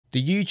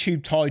The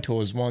YouTube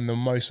title is one of the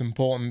most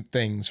important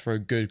things for a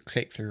good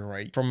click-through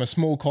rate. From a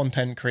small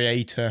content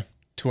creator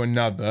to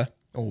another,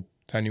 or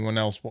to anyone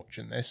else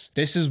watching this,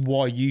 this is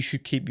why you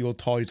should keep your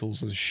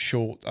titles as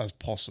short as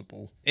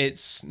possible.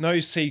 It's no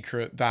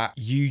secret that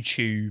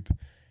YouTube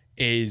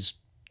is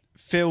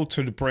filled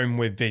to the brim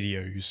with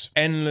videos.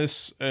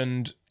 Endless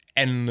and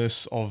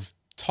endless of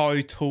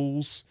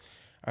titles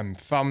and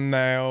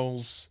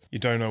thumbnails. You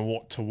don't know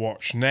what to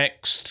watch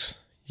next.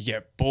 You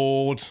get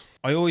bored.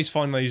 I always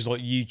find those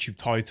like YouTube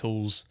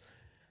titles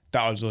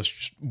that are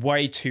just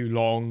way too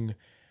long,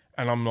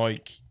 and I'm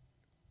like,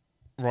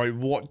 right,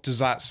 what does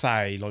that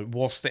say? Like,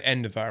 what's the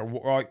end of that?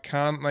 Right,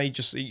 can't they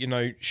just, you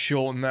know,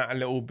 shorten that a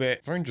little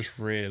bit? I've only just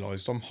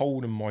realised I'm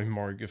holding my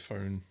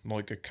microphone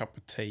like a cup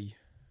of tea.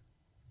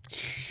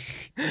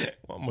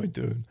 What am I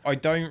doing? I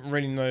don't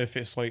really know if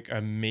it's like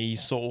a me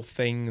sort of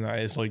thing that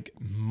is like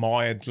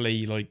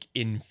mildly like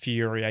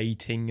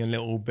infuriating a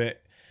little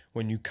bit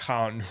when you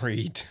can't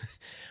read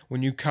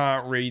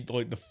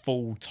like the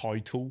full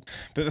title.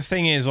 But the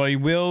thing is, I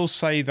will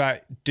say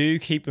that do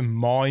keep in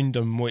mind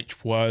on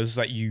which words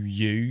that you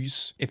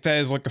use. If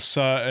there's like a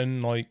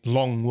certain like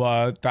long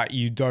word that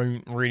you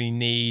don't really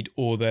need,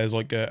 or there's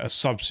like a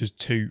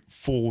substitute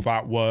for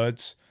that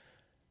words,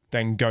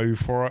 then go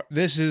for it.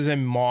 This is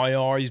in my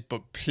eyes,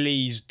 but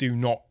please do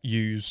not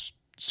use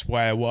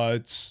swear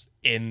words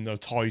in the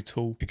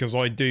title, because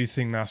I do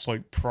think that's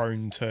like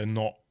prone to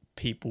not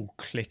people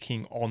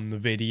clicking on the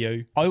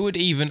video. I would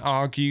even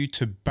argue,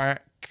 to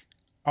back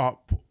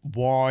up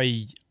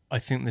why I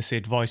think this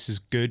advice is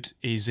good,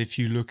 is if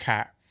you look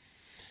at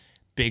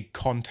big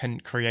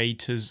content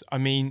creators. I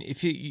mean,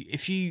 if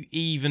you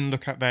even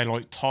look at their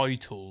like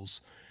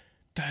titles,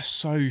 they're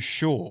so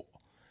short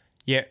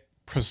yet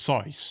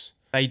precise.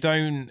 They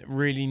don't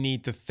really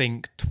need to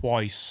think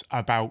twice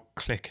about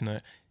clicking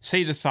it.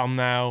 See the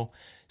thumbnail,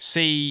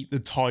 see the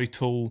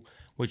title,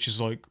 which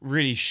is like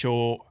really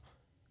short,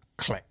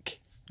 click.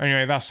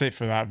 Anyway, that's it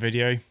for that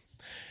video.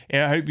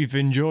 Yeah, I hope you've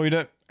enjoyed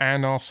it,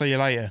 and I'll see you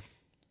later.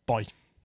 Bye.